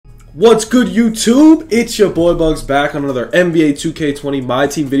What's good, YouTube? It's your boy Bugs back on another NBA 2K20 My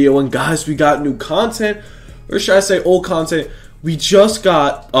Team video. And guys, we got new content, or should I say old content. We just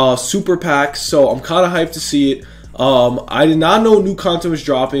got super packs, so I'm kind of hyped to see it. I did not know new content was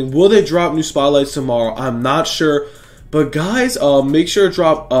dropping. Will they drop new spotlights tomorrow? I'm not sure. But guys, make sure to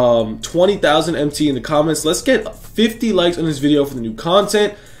drop 20,000 MT in the comments. Let's get 50 likes on this video for the new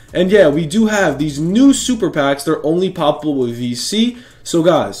content. And yeah, we do have these new super packs. They're only poppable with VC. So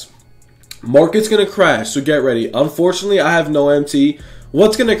guys, market's going to crash, so get ready. Unfortunately, I have no MT.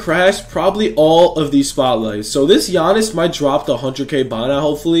 What's going to crash? Probably all of these spotlights. So this Giannis might drop the 100k by now,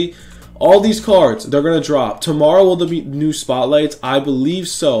 hopefully. All these cards, they're going to drop. Tomorrow, will there be new spotlights? I believe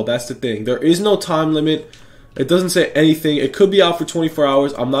so. That's the thing. There is no time limit. It doesn't say anything. It could be out for 24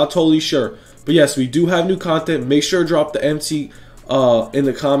 hours. I'm not totally sure. But yes, we do have new content. Make sure to drop the MT in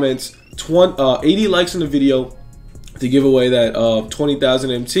the comments. 80 likes in the video to give away that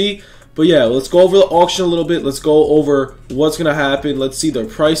 20,000 MT. But yeah, let's go over the auction a little bit. Let's go over what's gonna happen. Let's see the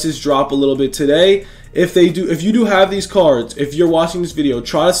prices drop a little bit today. If you do have these cards, if you're watching this video,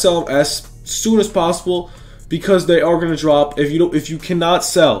 try to sell them as soon as possible because they are gonna drop. If you cannot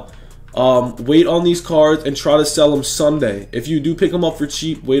sell, wait on these cards and try to sell them Sunday. If you do pick them up for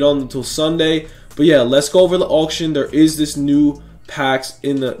cheap, wait on until Sunday. But yeah, let's go over the auction. There is this new packs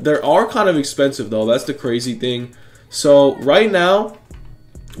in the. They are kind of expensive though. That's the crazy thing. So right now,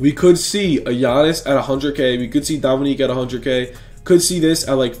 we could see a Giannis at 100k. We could see Dominique at 100k. Could see this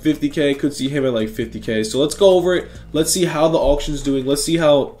at like 50k. Could see him at like 50k. So let's go over it. Let's see how the auction's doing. Let's see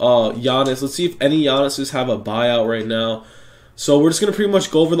how Giannis. Let's see if any Giannis's have a buyout right now. So we're just gonna pretty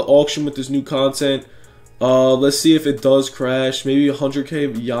much go over the auction with this new content. Let's see if it does crash. Maybe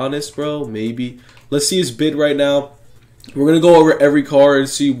 100k Giannis, bro. Maybe. Let's see his bid right now. We're gonna go over every card and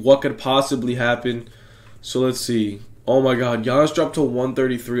see what could possibly happen. So let's see. Oh my god, Giannis dropped to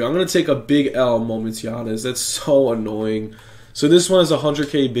 133. I'm going to take a big L moments, Giannis. That's so annoying. So this one is a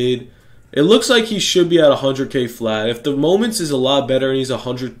 100k bid. It looks like he should be at 100k flat. If the moments is a lot better and he's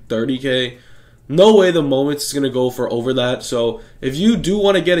 130k, no way the moments is going to go for over that. So if you do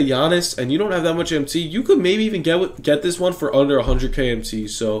want to get a Giannis and you don't have that much MT, you could maybe even get this one for under 100k MT.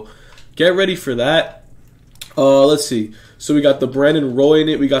 So get ready for that. Let's see. So we got the Brandon Roy in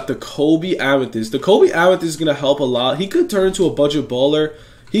it. We got the Kobe Amethyst. The Kobe Amethyst is going to help a lot. He could turn into a budget baller.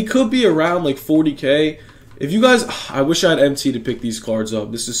 He could be around like 40k. If you guys, I wish I had MT to pick these cards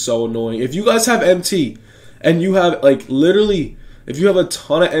up. This is so annoying. If you guys have MT and you have like literally, if you have a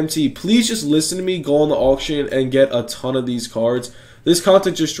ton of MT, please just listen to me, go on the auction and get a ton of these cards. This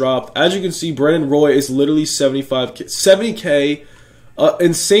content just dropped. As you can see, Brandon Roy is literally 70k.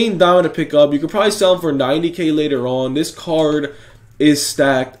 Insane diamond to pick up. You could probably sell him for 90k later on. This card is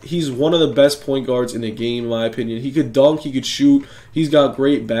stacked. He's one of the best point guards in the game, in my opinion. He could dunk. He could shoot. He's got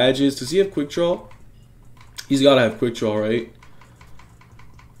great badges. Does he have quick draw? He's got to have quick draw, right?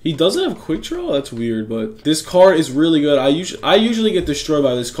 He doesn't have quick draw? That's weird, but this card is really good. I usually get destroyed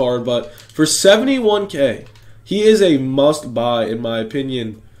by this card, but for 71k, he is a must-buy, in my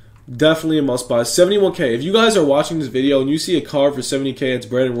opinion. Definitely a must buy. 71k. If you guys are watching this video and you see a card for 70k, it's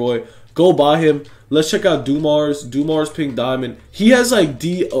Brandon Roy. Go buy him. Let's check out Dumar's Pink Diamond. He has like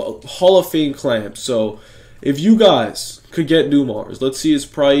Hall of Fame clamps. So if you guys could get Dumar's, let's see his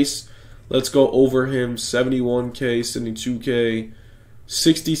price. Let's go over him. 71k, 72k,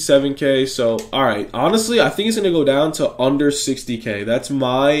 67k. So alright. Honestly, I think it's gonna go down to under 60k. That's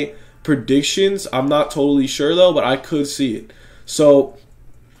my predictions. I'm not totally sure though, but I could see it. So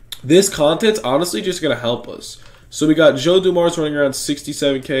this content's honestly just going to help us. So we got Joe Dumars running around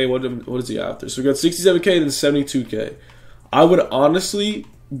 67k. What is he after? So we got 67k then 72k. I would honestly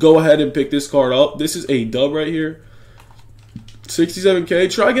go ahead and pick this card up. This is a dub right here. 67k.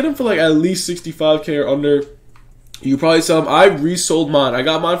 Try to get him for like at least 65k or under. You probably sell him. I resold mine. I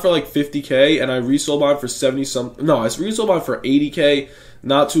got mine for like 50k and I resold mine for 70 something. No, I resold mine for 80k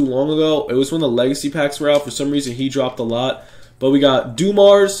not too long ago. It was when the legacy packs were out. For some reason he dropped a lot. But we got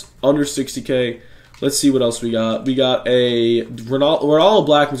Dumars under 60k. Let's see what else we got. We got a Ronaldo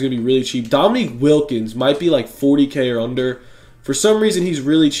Blackman's going to be really cheap. Dominique Wilkins might be like 40k or under. For some reason, he's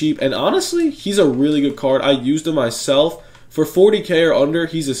really cheap. And honestly, he's a really good card. I used him myself. For 40k or under,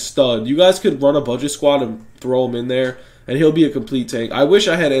 he's a stud. You guys could run a budget squad and throw him in there. And he'll be a complete tank. I wish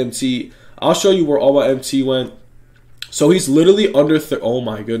I had MT. I'll show you where all my MT went. So he's literally under... Oh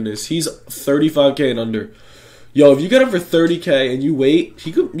my goodness. He's 35k and under. Yo, if you get him for 30k and you wait,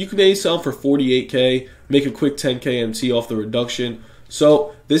 you could maybe sell him for 48k, make a quick 10k MT off the reduction.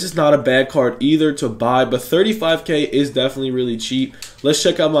 So this is not a bad card either to buy, but 35k is definitely really cheap. Let's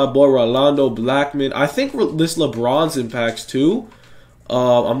check out my boy Rolando Blackman. I think this LeBron's in packs too.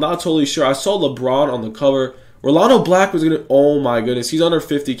 I'm not totally sure. I saw LeBron on the cover. Rolando Black was gonna. Oh my goodness, he's under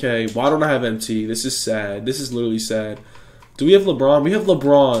 50K. Why don't I have MT? This is sad. This is literally sad. Do we have LeBron? We have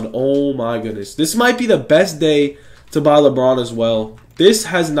LeBron. Oh my goodness, this might be the best day to buy LeBron as well. This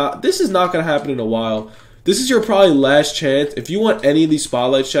is not gonna happen in a while. This is your probably last chance. If you want any of these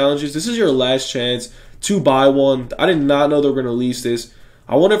spotlight challenges, this is your last chance to buy one. I did not know they were gonna release this.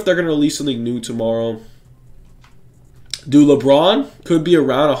 I wonder if they're gonna release something new tomorrow. Dude, LeBron could be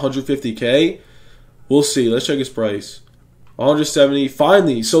around 150K. We'll see. Let's check his price. 170.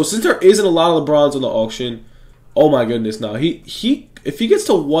 Finally. So since there isn't a lot of LeBrons on the auction, oh my goodness. Now if he gets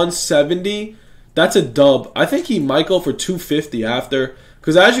to 170, that's a dub. I think he might go for 250 after.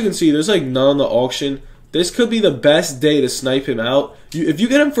 Because as you can see, there's like none on the auction. This could be the best day to snipe him out. If you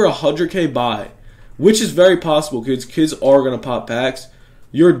get him for 100K buy, which is very possible because kids are going to pop packs,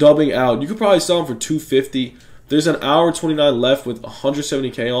 you're dubbing out. You could probably sell him for 250. There's an hour 29 left with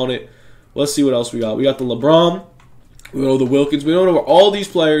 170K on it. Let's see what else we got. We got the LeBron. We know the Wilkins. We know all these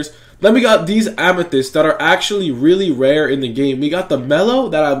players. Then we got these amethysts that are actually really rare in the game. We got the Melo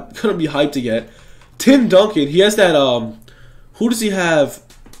that I'm going to be hyped to get. Tim Duncan. He has that, who does he have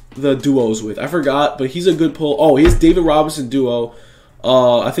the duos with? I forgot, but he's a good pull. Oh, he has David Robinson duo.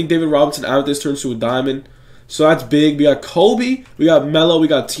 I think David Robinson amethyst turns to a diamond. So that's big. We got Kobe. We got Melo. We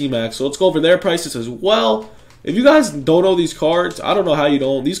got T-Max. So let's go over their prices as well. If you guys don't know these cards, I don't know how you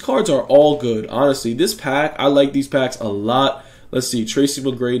don't. These cards are all good, honestly. This pack, I like these packs a lot. Let's see, Tracy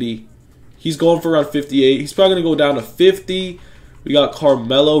McGrady. He's going for around 58. He's probably going to go down to 50. We got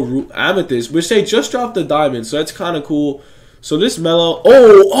Carmelo Amethyst, which they just dropped the diamond, so that's kind of cool. So this Melo,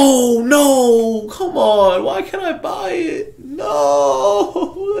 oh no, come on. Why can't I buy it?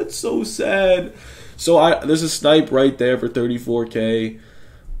 No, that's so sad. So there's a snipe right there for 34K.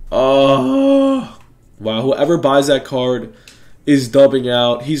 Wow, whoever buys that card is dubbing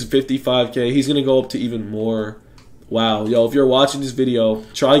out. He's 55K. He's going to go up to even more. Wow. Yo, if you're watching this video,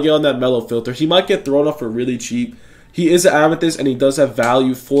 try to get on that Melo filter. He might get thrown off for really cheap. He is an amethyst, and he does have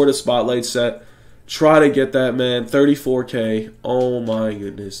value for the spotlight set. Try to get that, man. 34K. Oh, my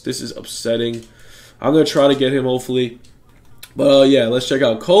goodness. This is upsetting. I'm going to try to get him, hopefully. But, yeah, let's check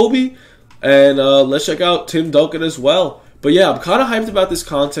out Kobe. And let's check out Tim Duncan as well. But yeah, I'm kind of hyped about this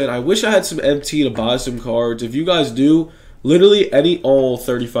content. I wish I had some MT to buy some cards. If you guys do, literally any,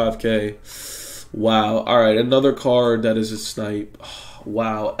 35K. Wow. All right, another card that is a snipe.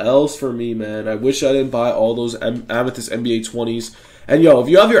 Wow, L's for me, man. I wish I didn't buy all those Amethyst NBA 20s. And yo, if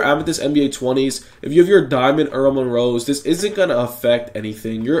you have your Amethyst NBA 20s, if you have your Diamond Earl Monroes, this isn't going to affect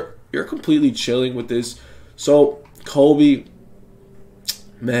anything. You're completely chilling with this. So, Kobe,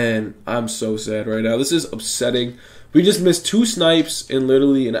 man, I'm so sad right now. This is upsetting. We just missed 2 snipes in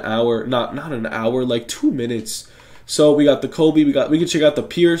literally an hour. Not an hour, like 2 minutes. So we got the Kobe. We can check out the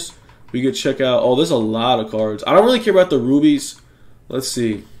Pierce. We could check out. Oh, there's a lot of cards. I don't really care about the rubies. Let's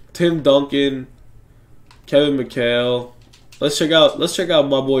see. Tim Duncan, Kevin McHale. Let's check out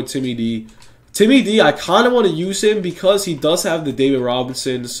my boy Timmy D. Timmy D, I kind of want to use him because he does have the David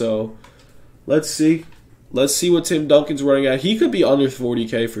Robinson. So let's see. Let's see what Tim Duncan's running at. He could be under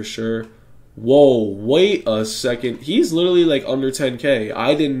 40K for sure. Whoa, wait a second. He's literally like under 10K.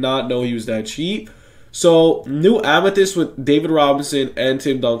 I did not know he was that cheap. So, new Amethyst with David Robinson and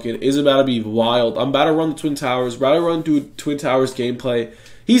Tim Duncan is about to be wild. I'm about to run the Twin Towers. About to run through Twin Towers gameplay.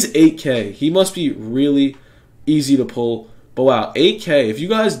 He's 8K. He must be really easy to pull. But wow, 8K. If you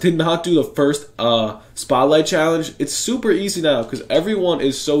guys did not do the first Spotlight Challenge, it's super easy now because everyone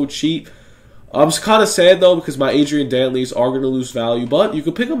is so cheap. I'm just kind of sad, though, because my Adrian Dantleys are going to lose value. But you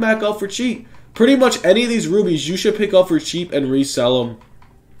can pick them back up for cheap. Pretty much any of these rubies you should pick up for cheap and resell them.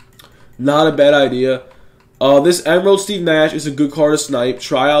 Not a bad idea. This Emerald Steve Nash is a good card to snipe.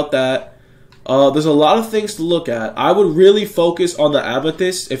 Try out that. There's a lot of things to look at. I would really focus on the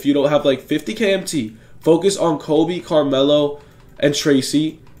Amethyst if you don't have like 50K MT. Focus on Kobe, Carmelo, and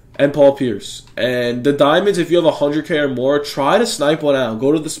Tracy. And Paul Pierce. And the diamonds, if you have 100K or more, try to snipe one out.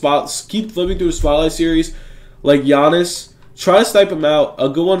 Go to the spot, keep flipping through the Spotlight series like Giannis. Try to snipe them out. A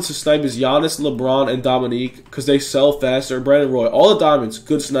good one to snipe is Giannis, LeBron, and Dominique because they sell faster. Brandon Roy. All the diamonds,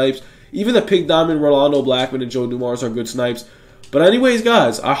 good snipes. Even the pink diamond, Rolando Blackman, and Joe Dumars are good snipes. But anyways,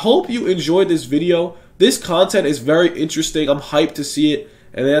 guys, I hope you enjoyed this video. This content is very interesting. I'm hyped to see it.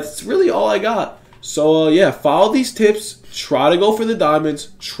 And that's really all I got. So, yeah, follow these tips. Try to go for the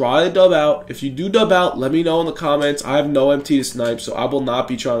diamonds. Try to dub out. If you do dub out, let me know in the comments. I have no MT to snipe, so I will not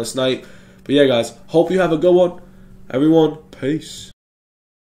be trying to snipe. But, yeah, guys, hope you have a good one. Everyone, peace.